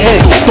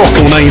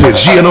tocam na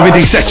Energia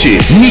 97.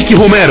 Nick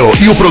Romero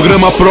e o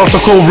programa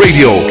Protocol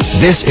Radio.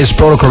 This is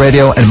Protocol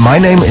Radio and my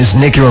name is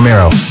Nicky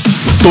Romero.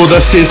 Toda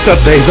sexta,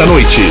 10 da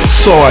noite.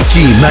 Só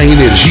aqui na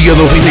Energia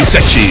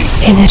 97.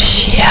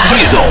 Energia.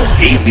 Freedom.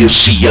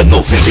 Energia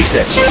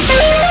 97.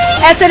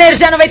 Essa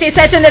Energia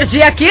 97,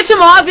 Energia aqui te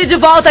move de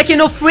volta aqui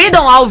no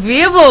Freedom ao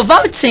vivo.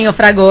 Valtinho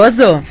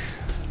Fragoso.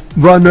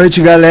 Boa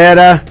noite,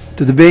 galera.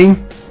 Tudo bem?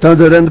 Estão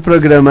adorando o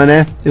programa,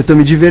 né? Eu tô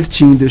me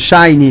divertindo.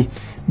 Shine,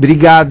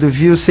 obrigado,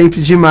 viu?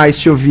 Sempre demais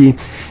te ouvir.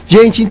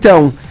 Gente,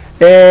 então,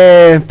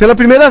 pela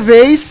primeira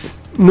vez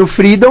no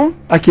Freedom,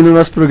 aqui no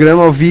nosso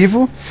programa ao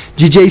vivo,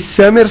 DJ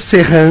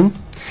Serhan,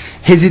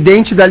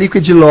 residente da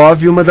Liquid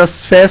Love, uma das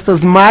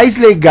festas mais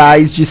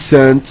legais de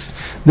Santos,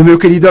 do meu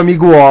querido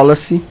amigo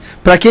Wallace.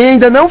 Pra quem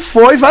ainda não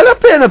foi, vale a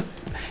pena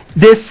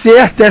descer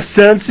até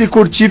Santos e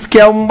curtir, porque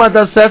é uma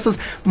das festas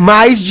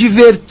mais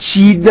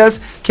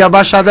divertidas que a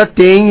Baixada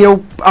tem.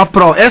 Eu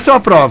aprovo. Essa eu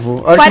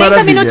aprovo. Olha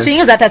 40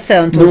 minutinhos até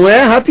Santos. Não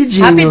é?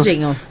 Rapidinho.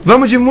 Rapidinho.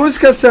 Vamos de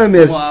música,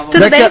 Summer?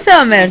 Tudo bem,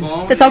 Summer?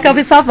 O pessoal quer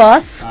ouvir sua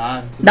voz.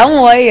 Dá um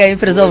oi aí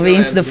pros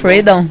ouvintes do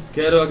Freedom.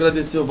 Quero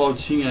agradecer o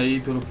Valtinho aí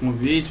pelo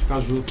convite, o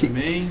Caju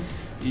também.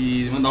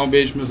 E mandar um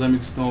beijo pros meus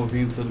amigos que estão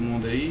ouvindo, todo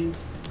mundo aí.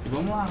 E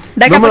vamos lá.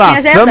 Daqui a pouquinho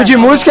a gente Vamos de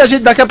música,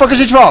 daqui a pouco a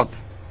gente volta.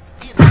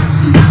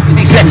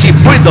 97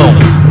 Freedom.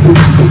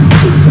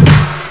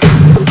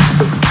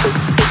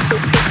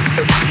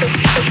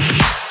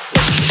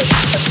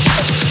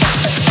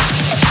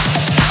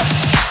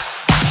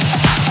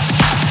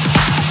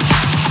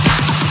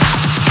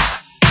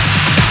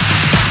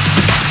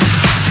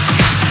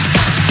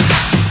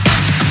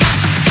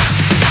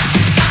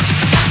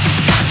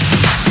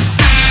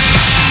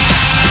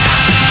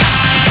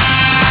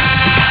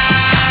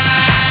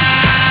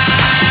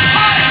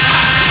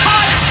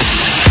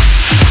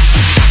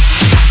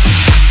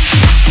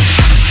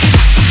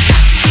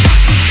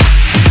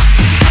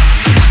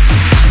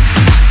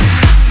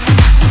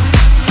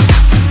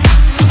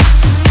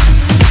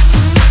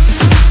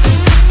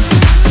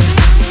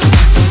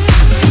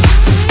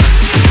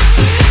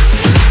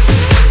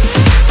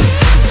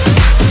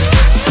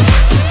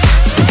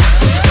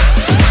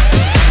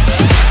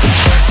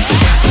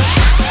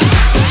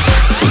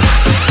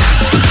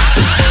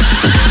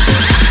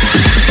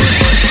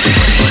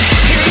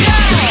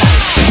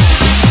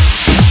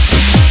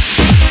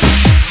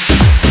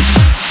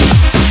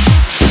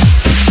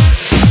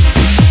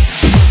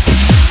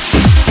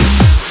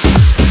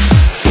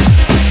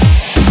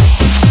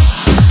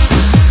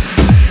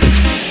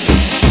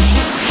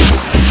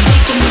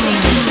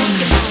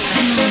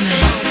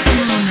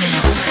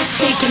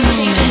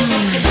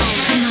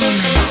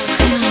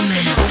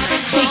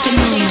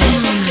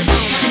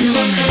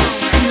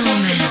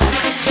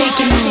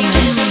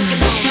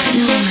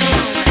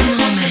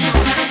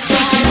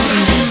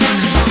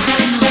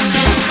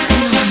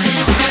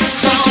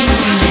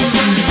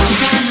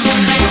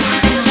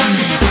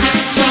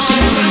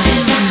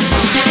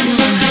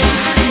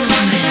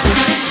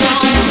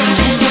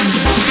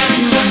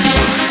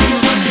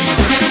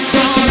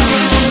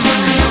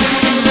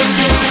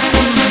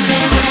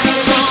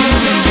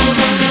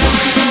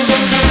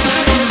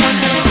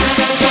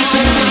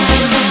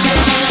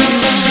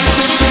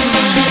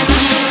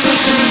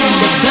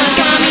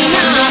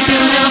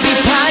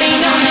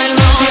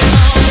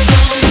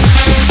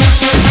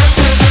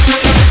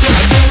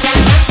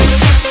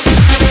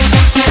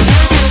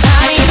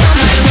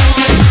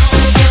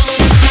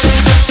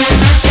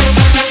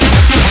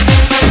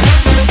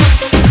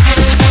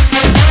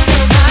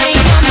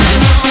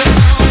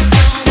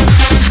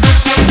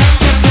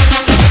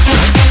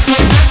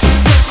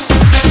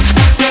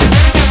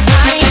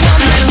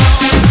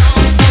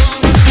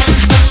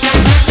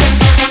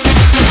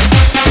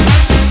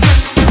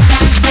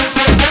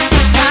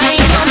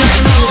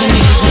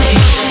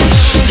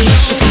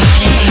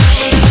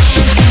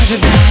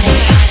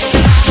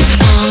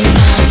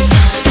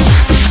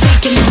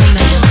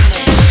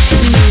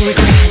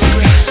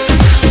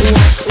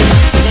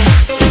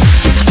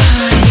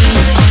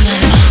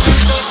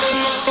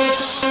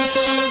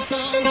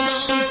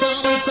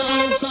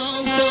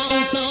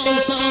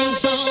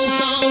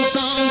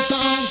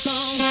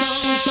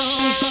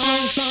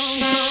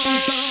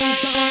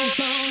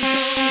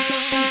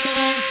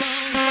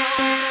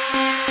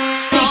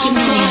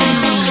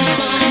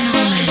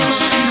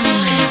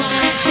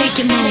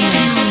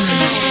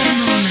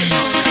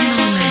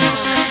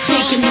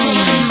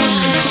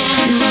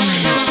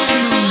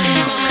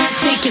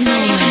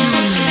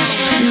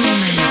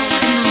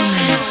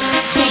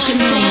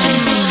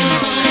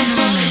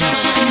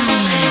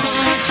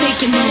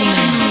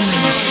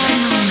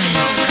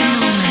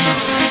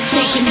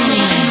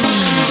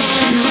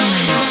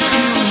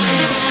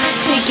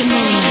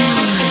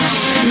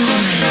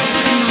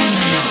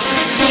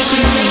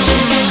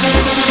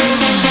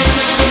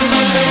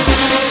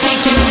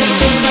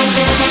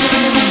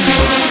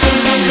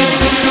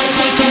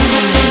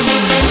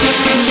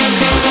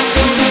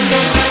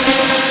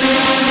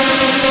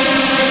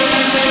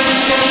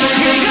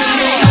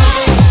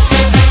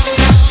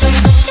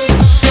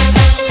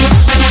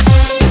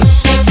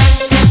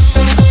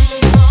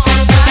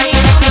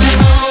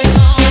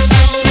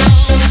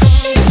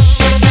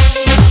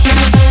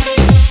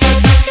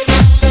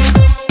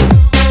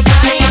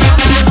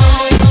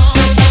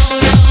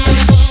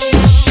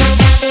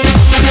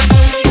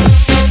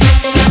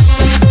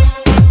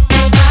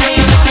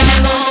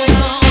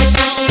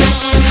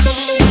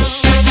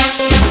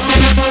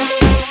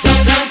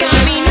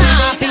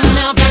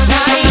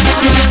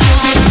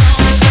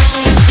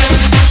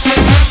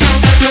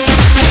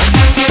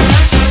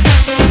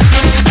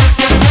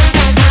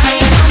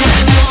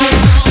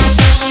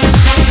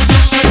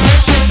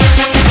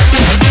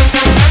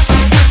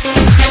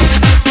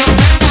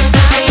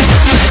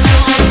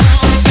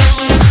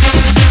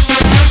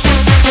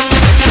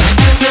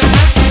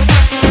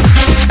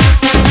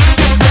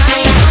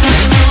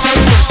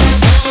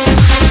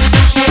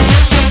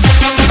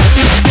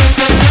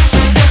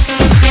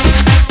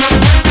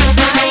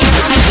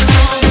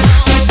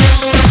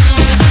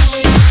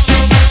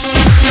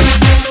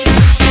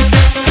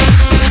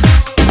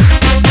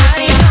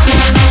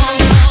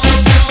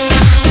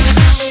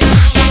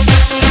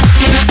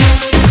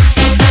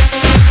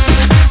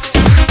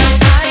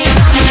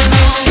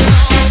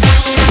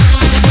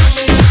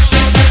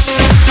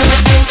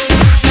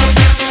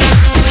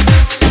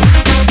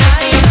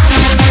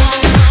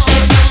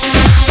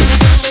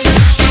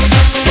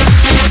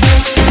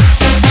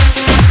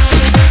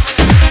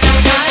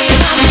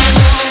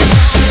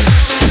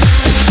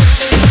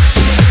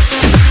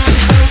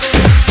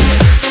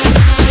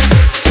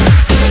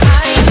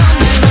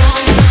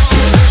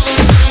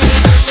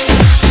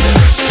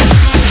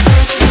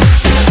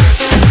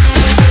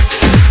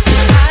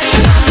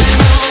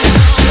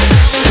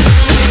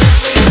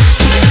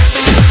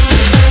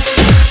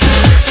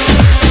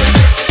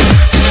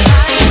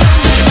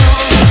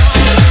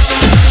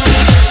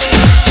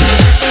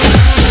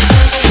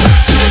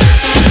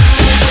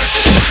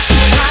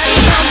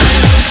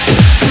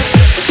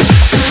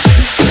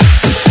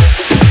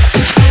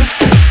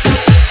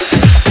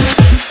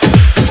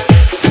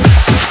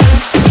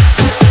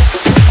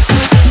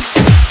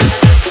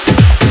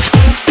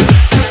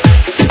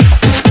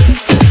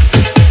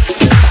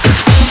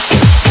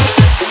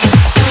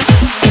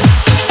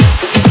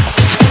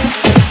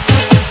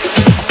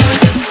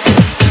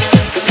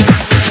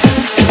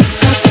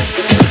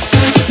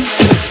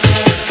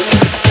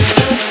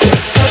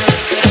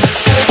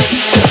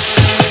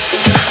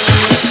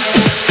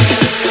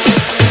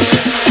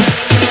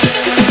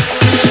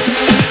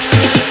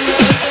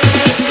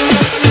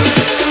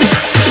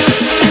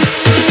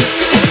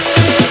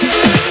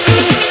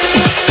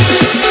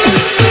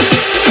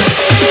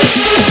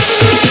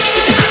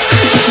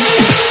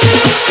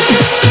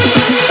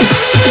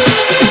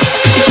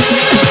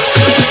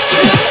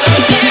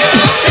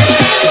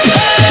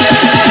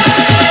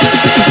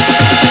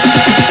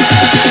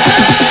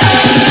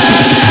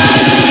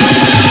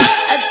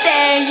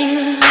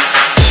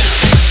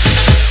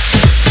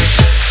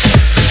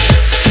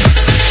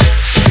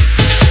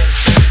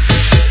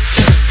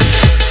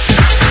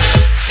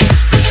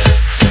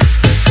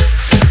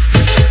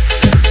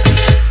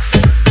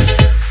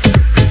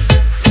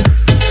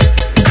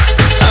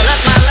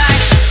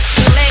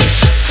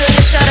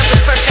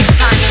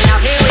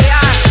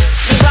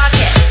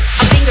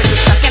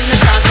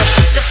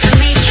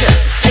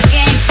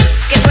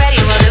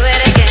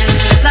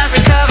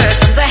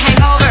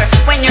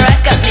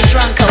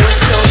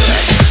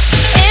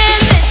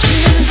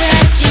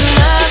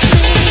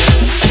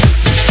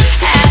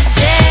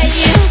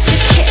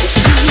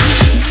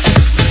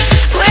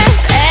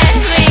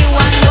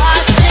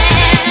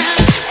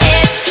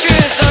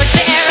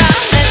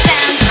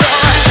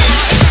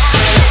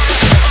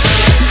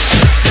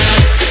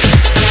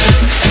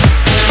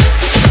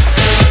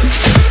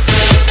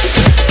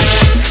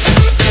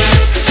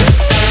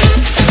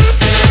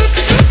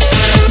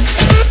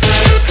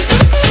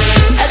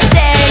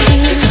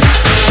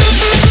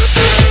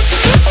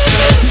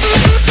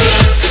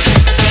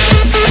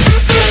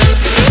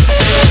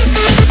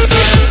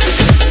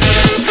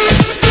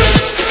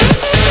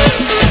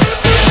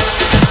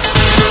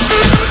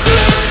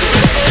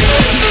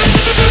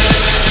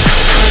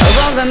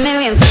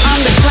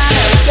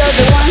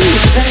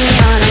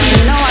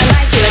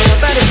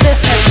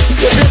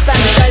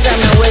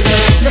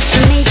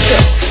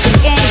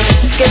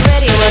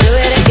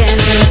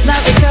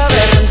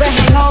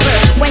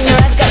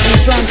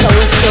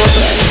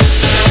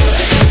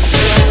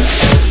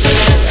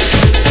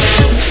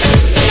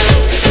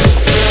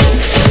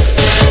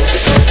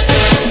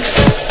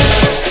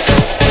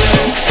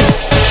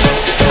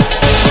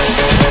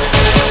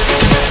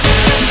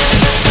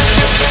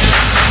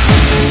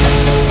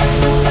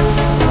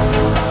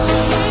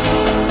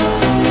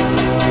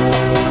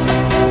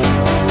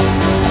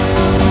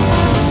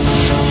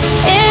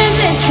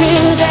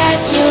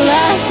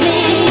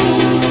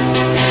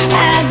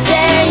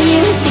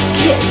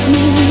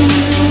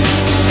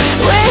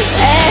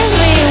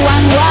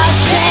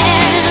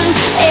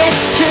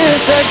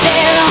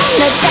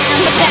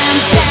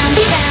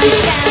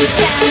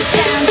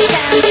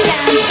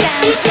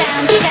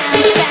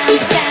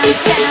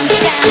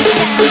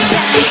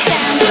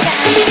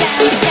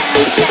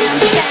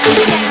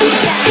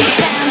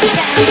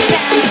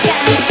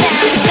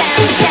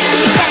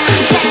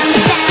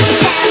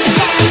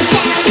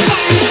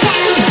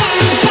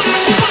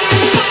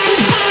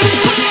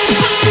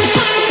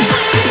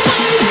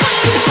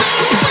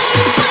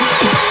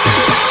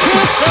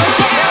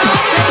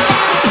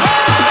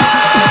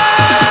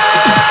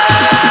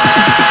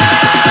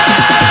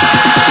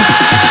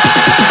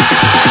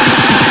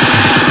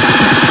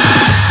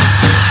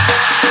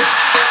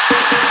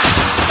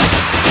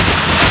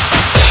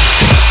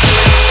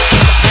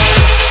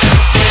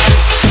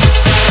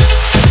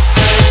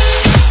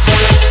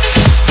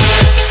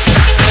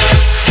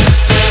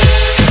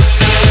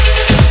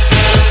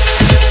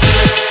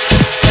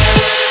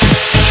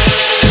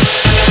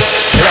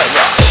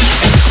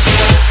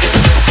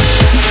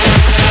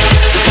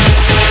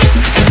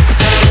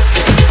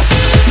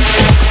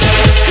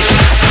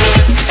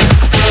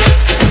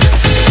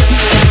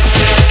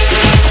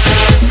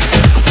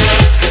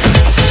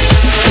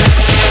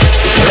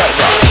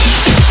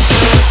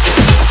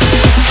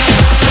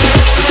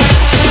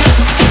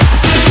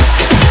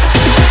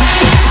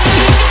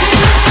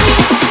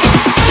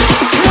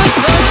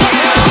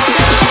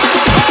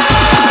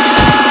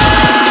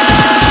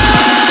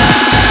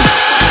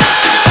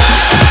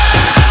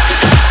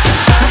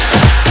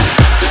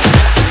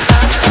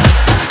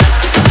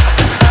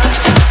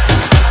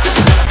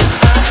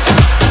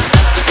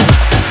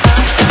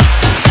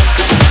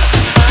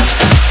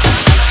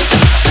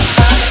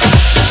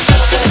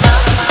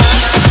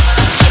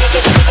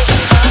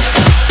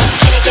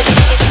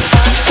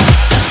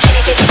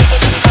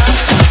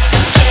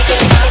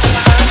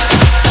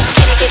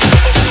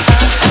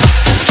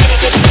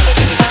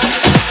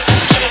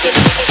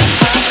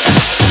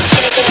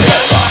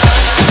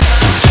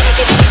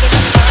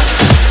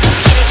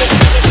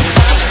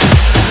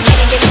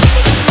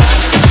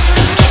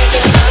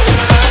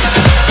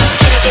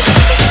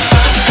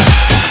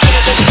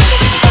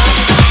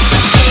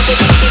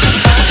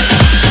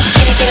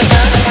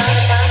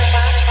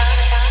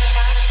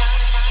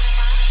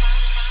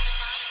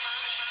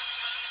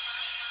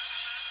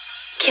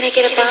 Can I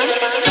get a bomb?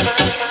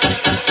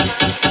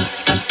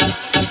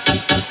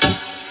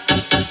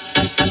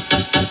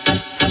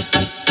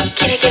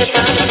 Can I get a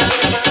bomb?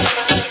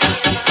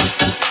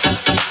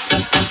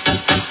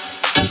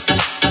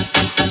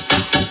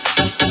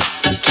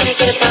 Can I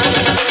get a bomb?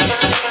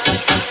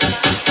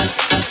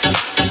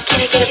 Can I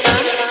get a bomb? Can I get a bomb?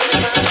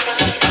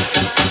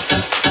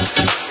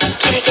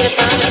 Can I get a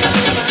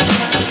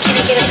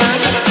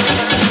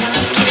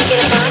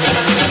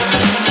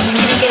bomb? Can I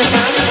get a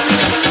bomb?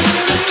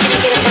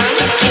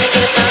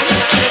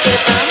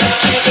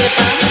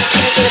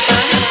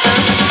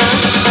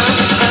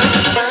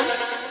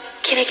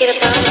 Can I get a bomb? Can I get a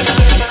bomb?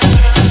 Can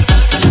I get a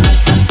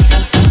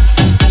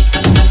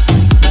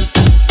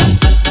bomb?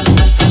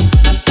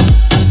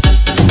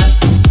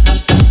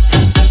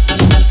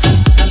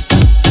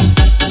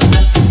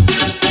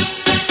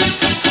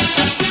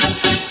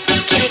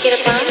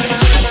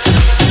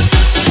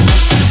 Can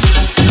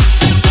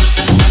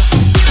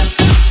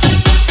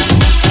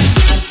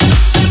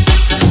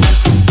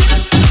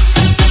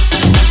I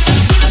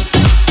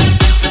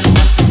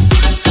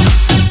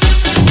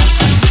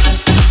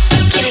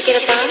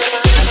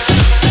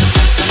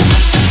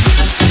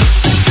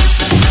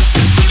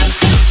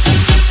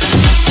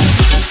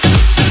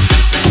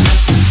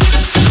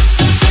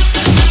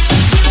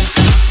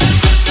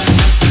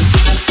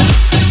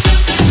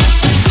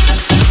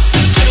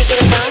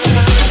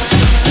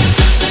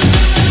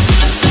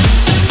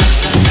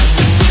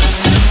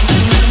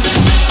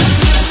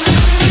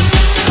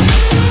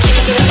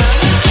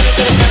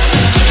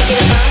a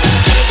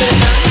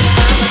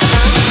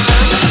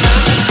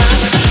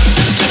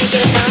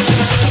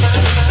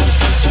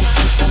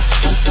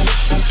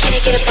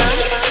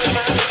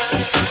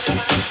bomb?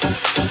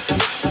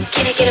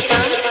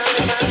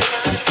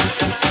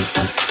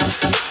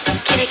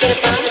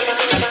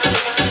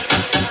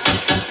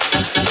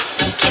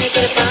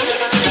 Can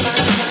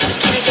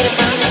I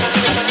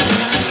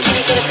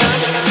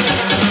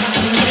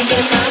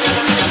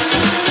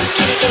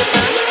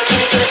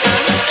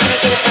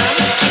get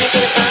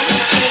a bomb? Can I get a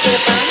bomb?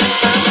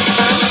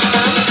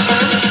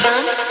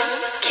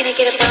 Can I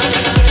get a bomb?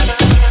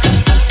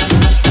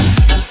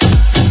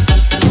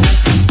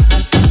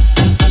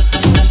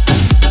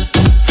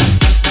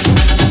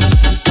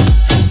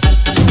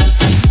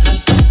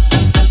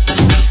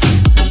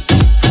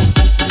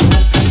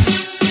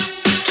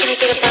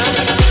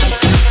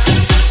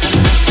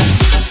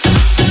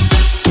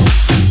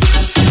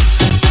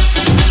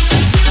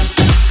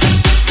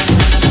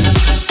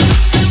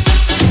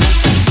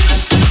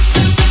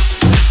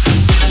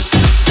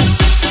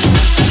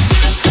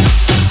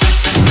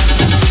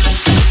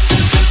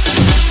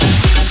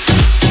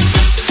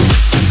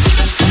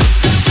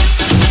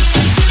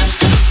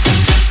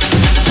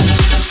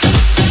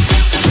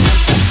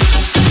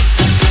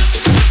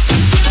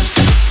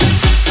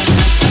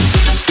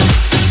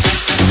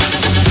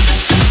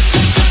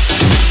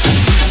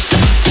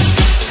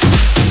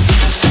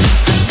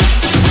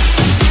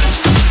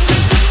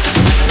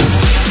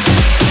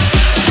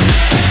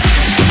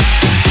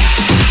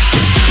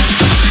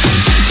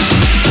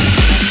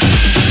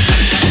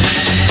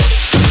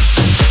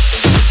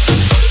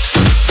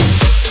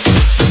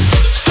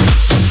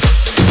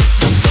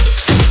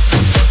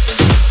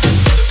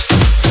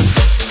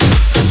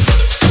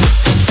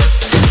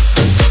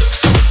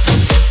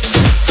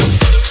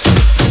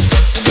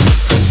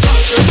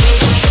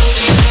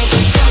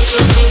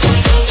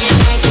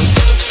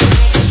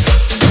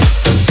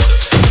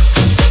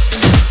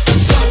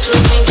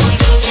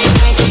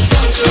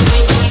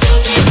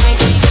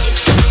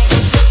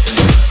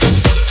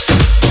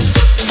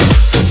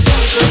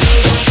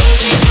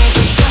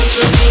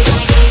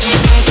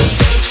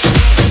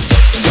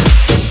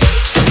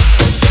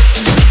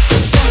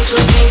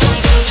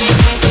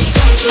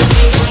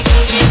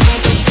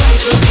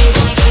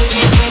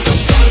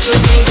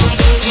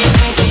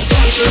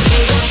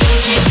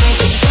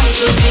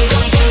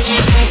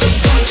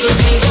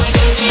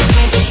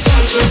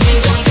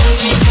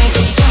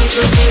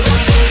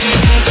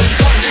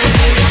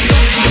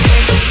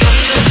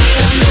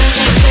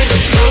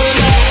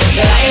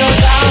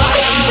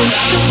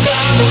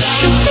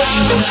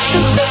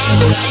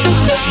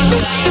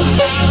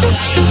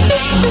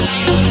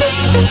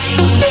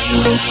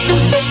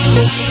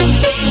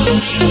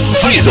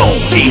 Freedom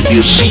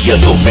Energia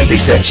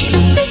 97.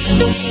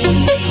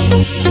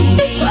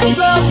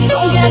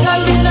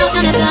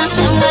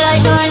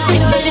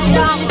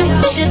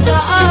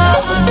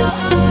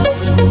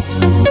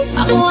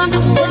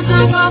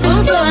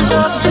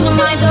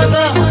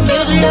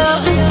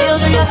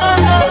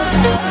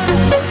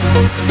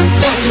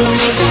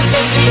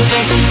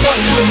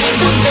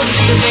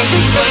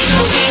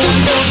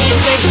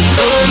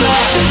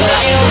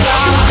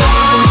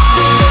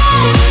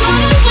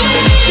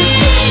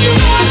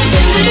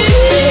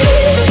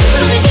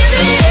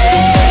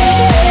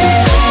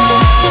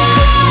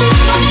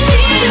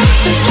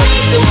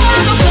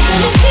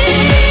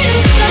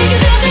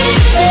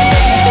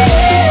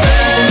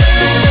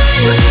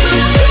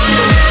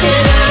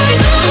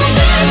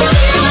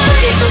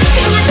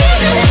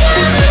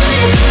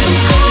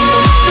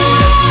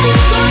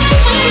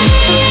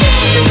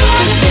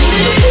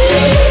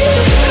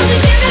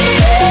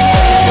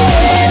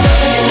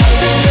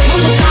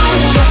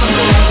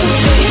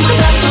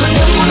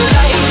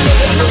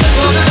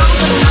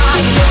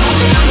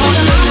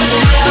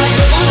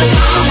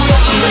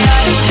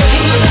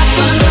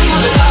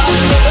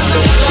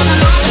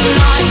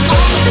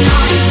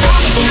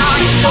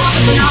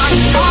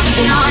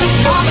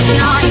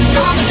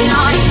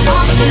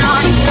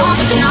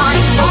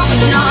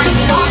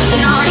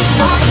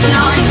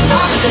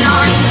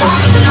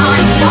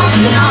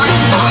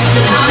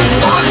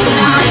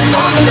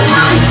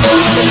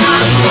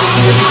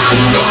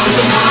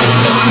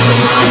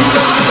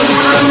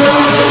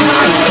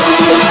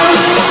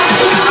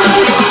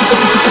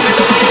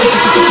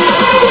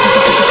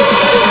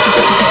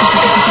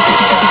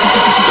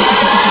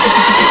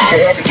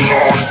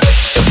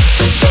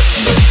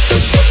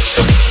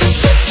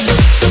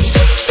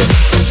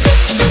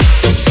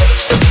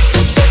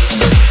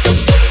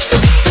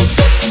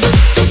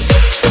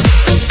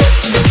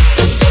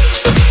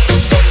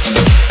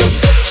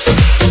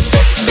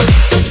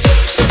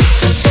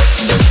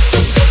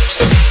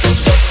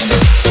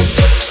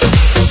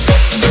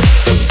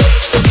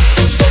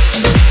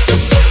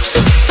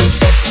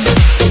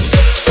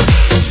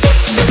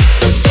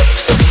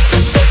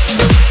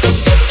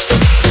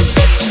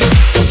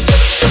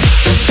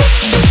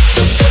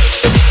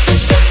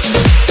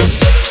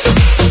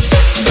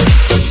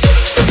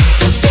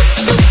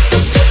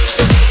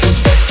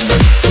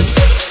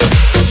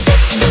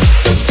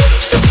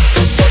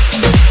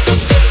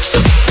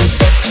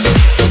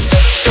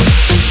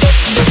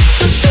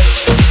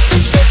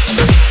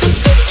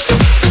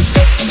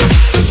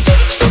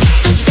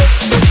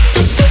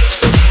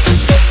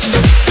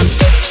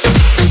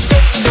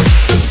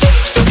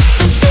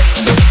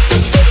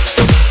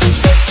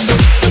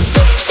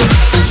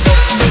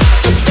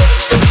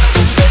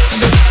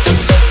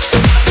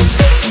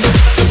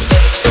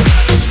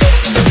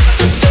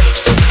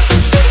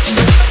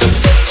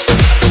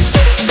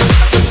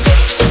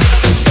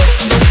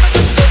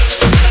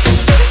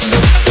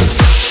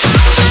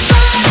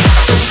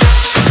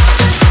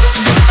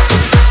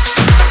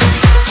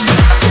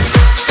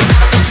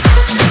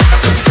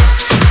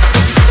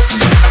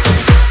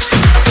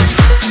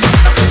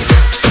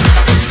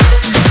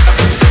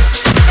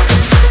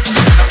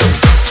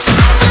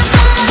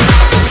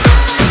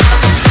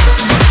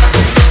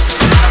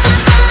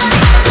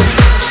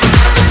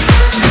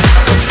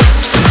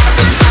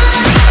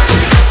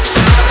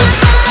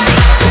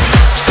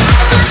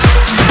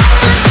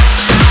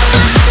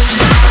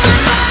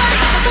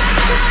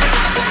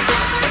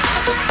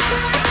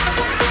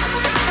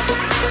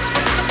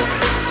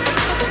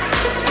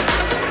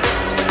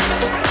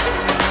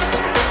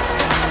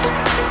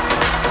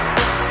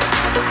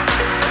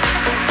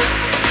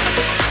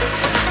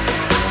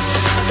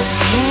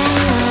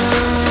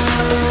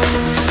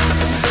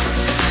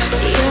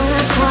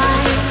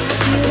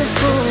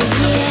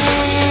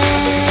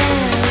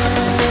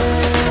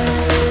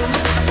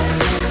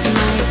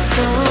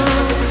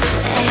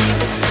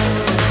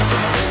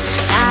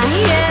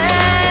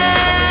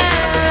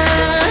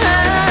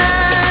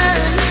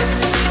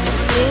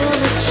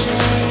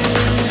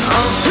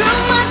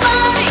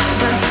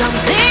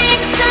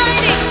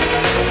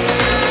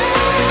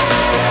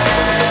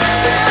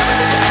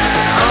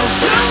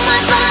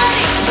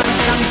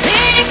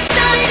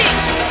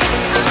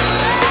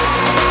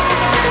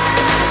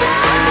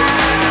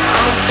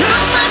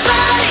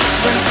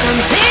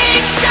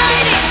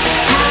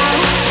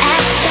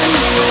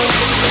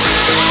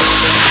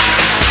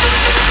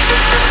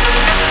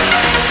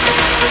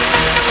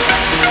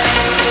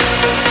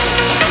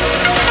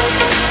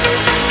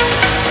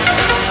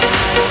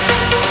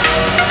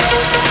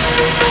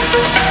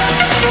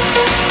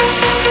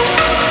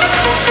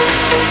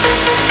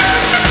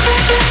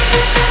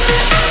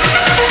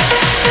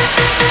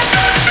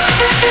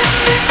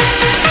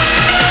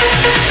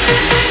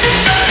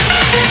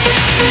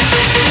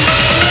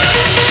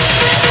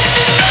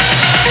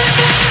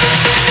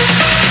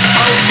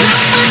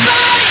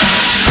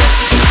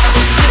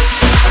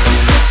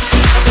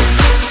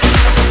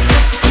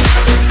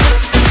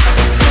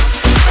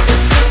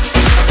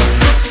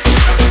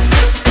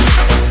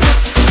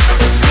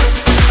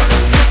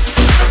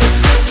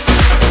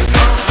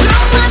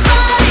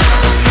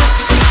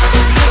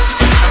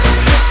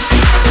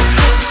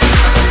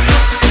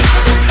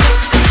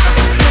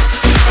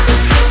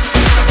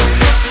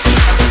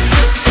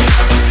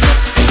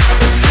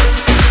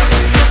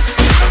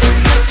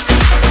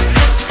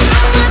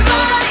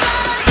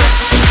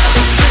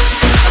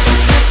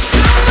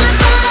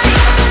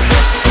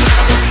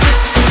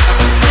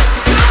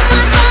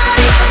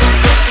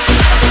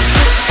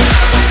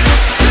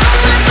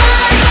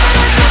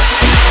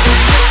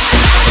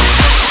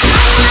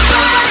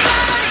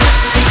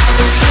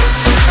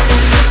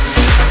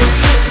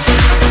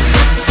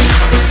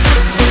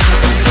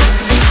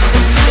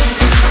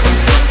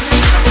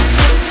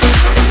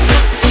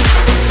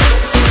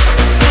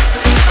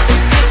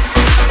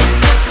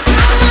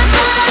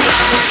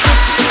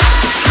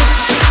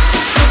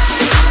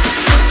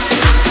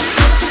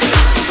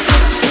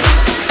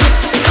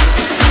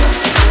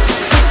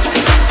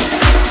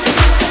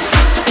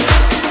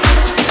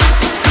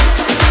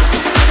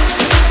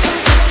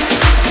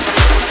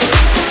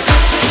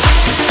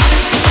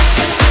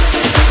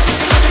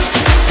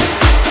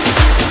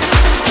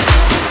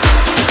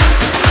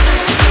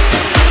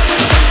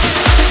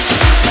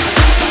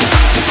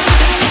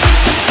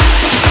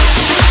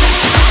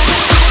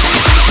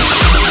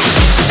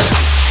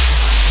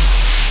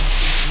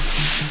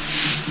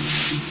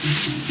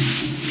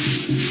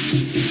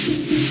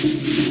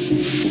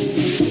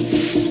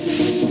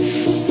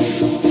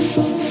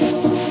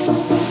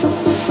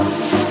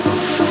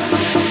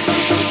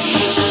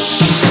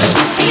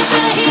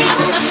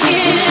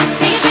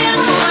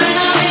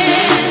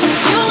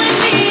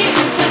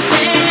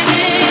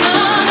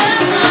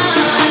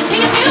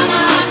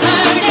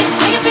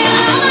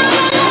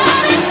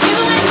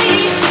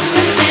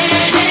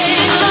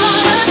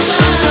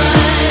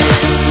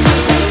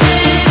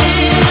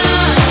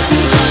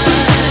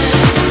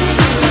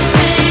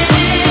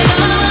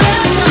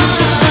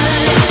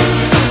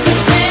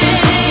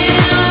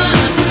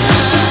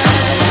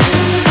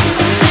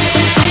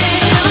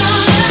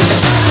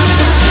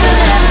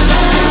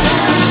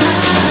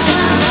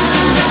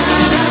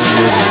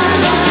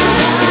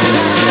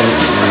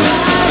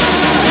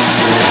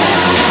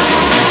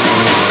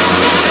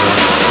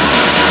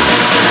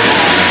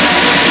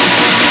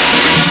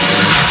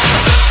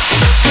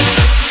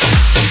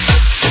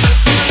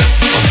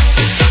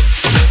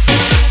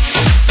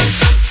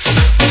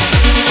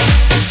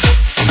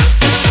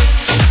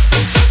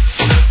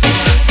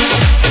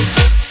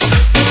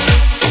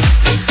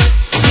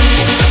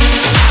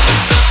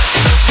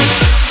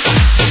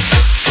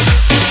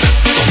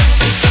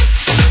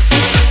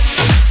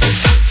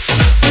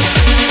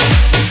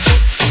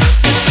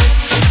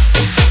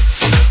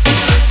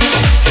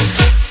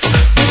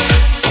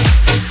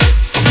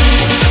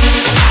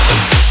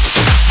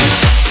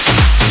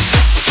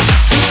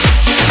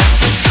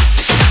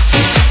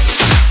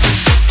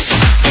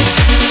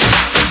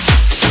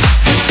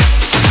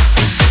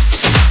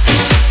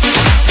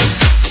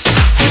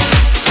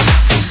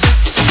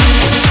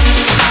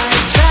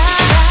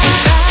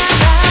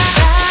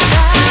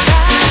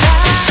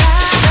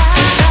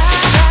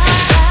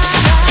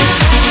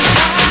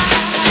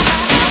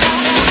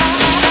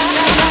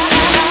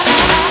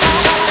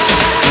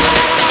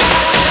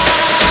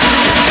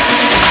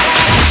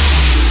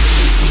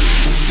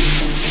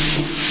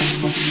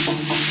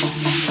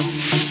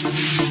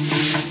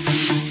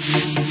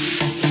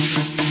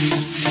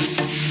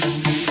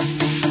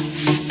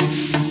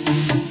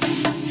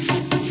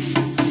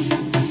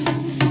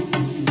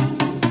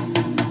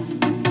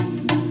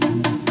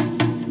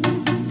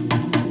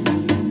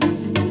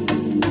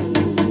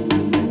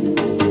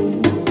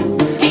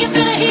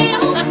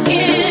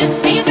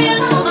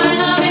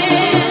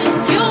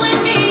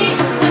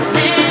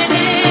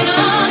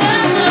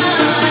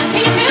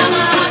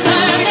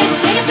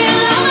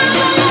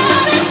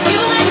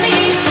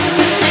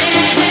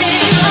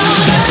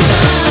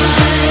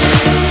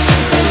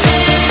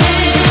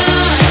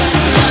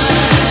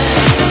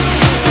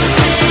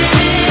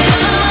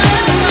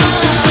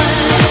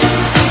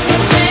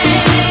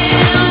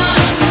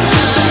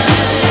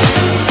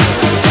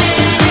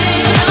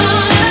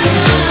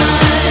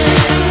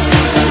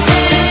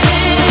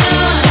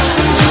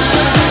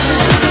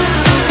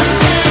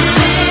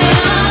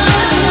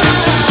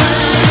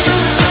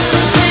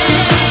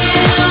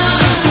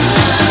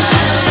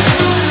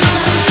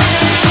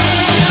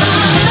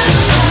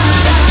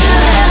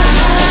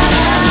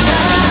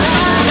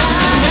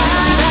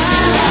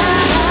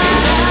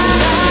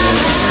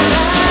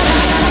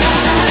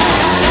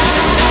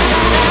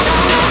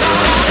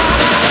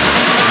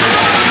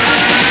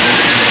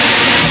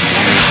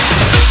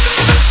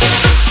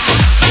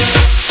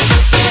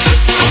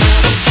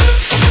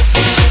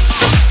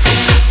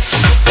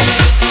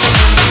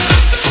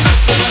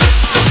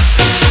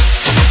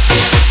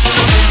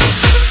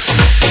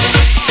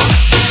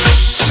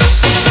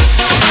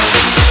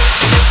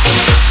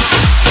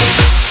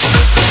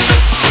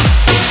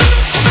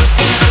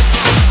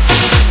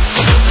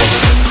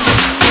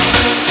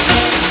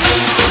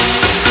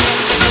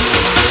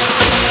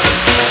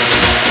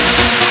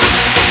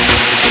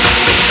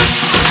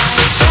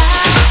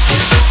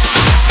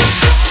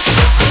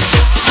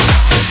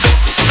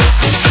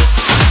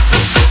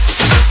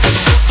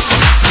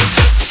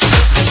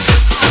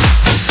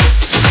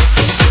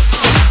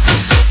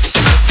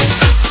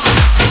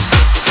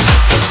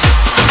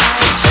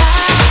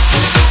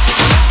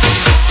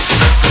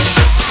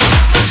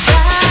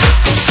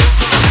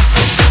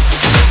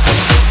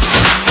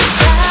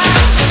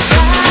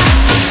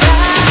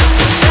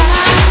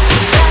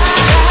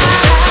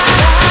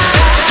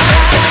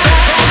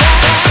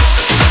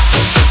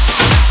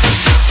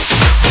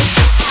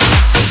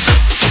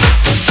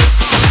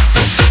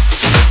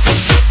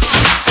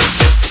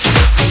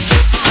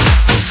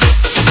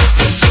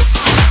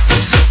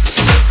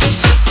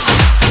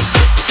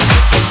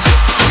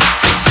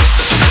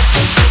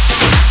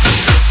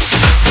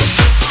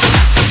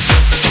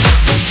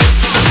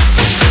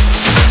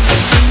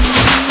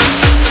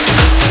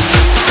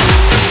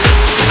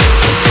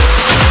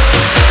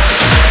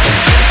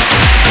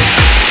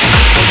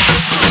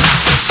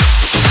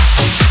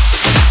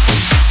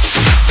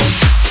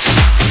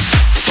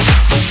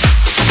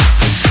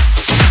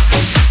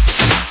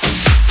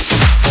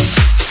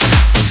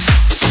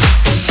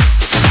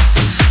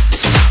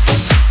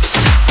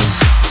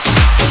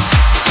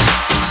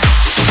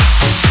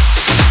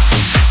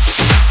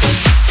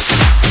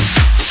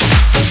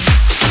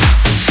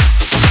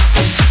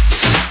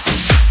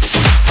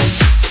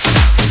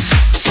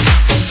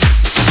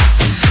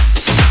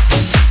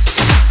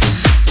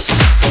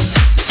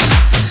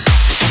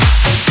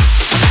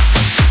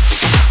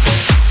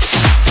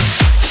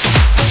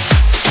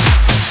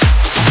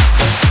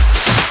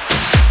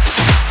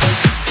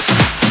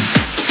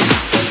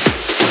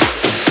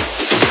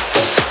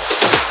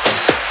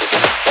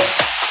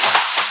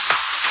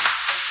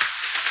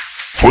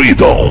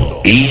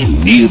 Freedom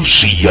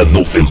Energia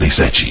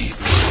 97.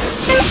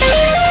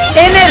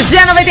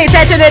 Energia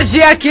 97,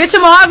 energia que te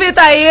move.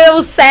 Tá aí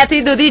o set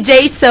do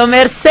DJ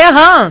Summer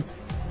Serhan.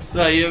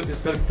 Isso aí, eu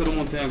espero que todo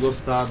mundo tenha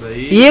gostado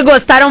aí. E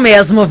gostaram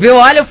mesmo, viu?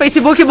 Olha o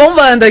Facebook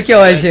bombando aqui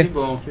hoje. Que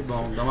bom, que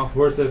bom. Dá uma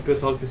força aí pro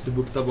pessoal do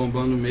Facebook, tá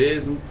bombando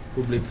mesmo,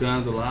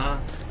 publicando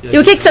lá. E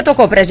o que você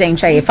tocou pra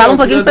gente aí? Fala um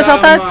pouquinho que o pessoal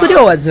tá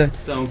curioso.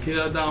 Então,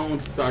 queria dar um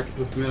destaque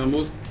pra primeira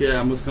música, que é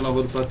a música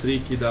nova do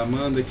Patrick e da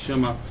Amanda, que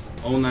chama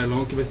On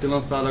Nylon, que vai ser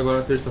lançada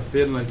agora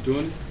terça-feira no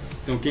iTunes.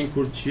 Então quem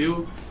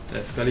curtiu,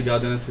 fica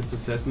ligado aí nas redes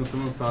sociais que vão ser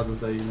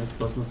lançadas aí nas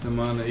próximas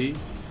semanas aí,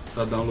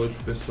 pra download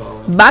pro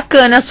pessoal.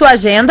 Bacana a sua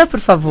agenda, por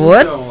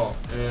favor. Então,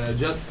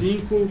 dia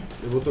 5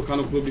 eu vou tocar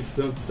no Clube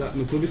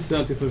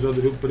Santo em São João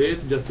do Rio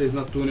Preto, dia 6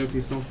 na Túnel aqui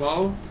em São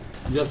Paulo,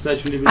 dia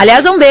 7 no Livre.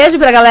 Aliás, um beijo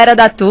pra galera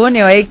da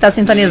Túnel aí que tá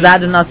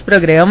sintonizado no nosso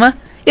programa.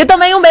 E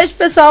também um beijo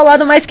pro pessoal lá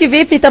do Mais Que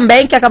VIP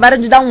também, que acabaram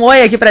de dar um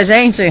oi aqui pra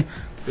gente.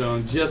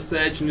 Então, dia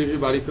 7 no Livre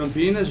Bar em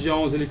Campinas, dia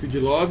 11 Liquid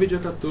Love, dia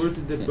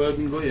 14 The Pub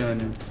em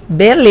Goiânia.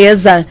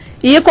 Beleza.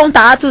 E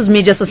contatos,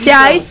 mídias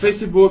sociais? Então,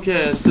 Facebook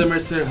é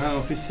Summer Serhan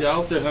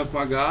Oficial, Serhan com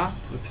H,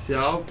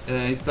 Oficial.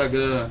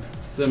 Instagram,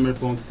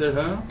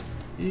 summer.serhan.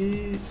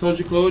 E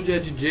SoundCloud é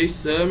DJ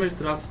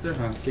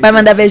Summer-Serhan. Vai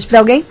mandar beijo pra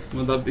alguém?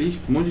 Mandar beijo?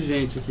 Um monte de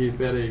gente aqui,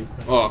 pera aí.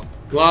 Ó,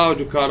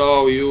 Cláudio,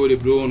 Carol, Yuri,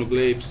 Bruno,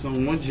 Gleibson,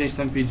 um monte de gente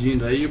tá me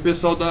pedindo aí. E o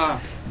pessoal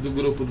do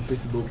grupo do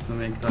Facebook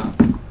também que tá...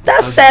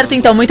 Tá certo,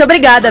 então. Muito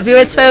obrigada, viu?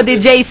 Esse foi o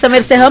DJ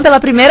Summer Serhan pela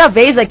primeira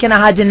vez aqui na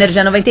Rádio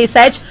Energia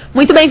 97.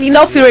 Muito bem-vindo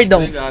ao Freedom.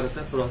 Obrigado, até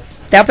a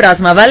próxima. Até a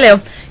próxima, valeu.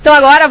 Então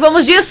agora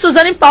vamos de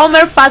Suzanne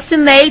Palmer,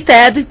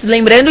 Fascinated.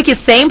 Lembrando que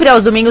sempre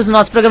aos domingos no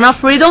nosso programa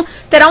Freedom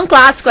terá um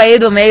clássico aí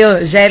do meio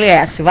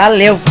GLS.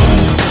 Valeu.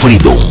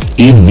 Freedom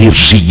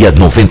Energia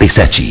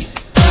 97.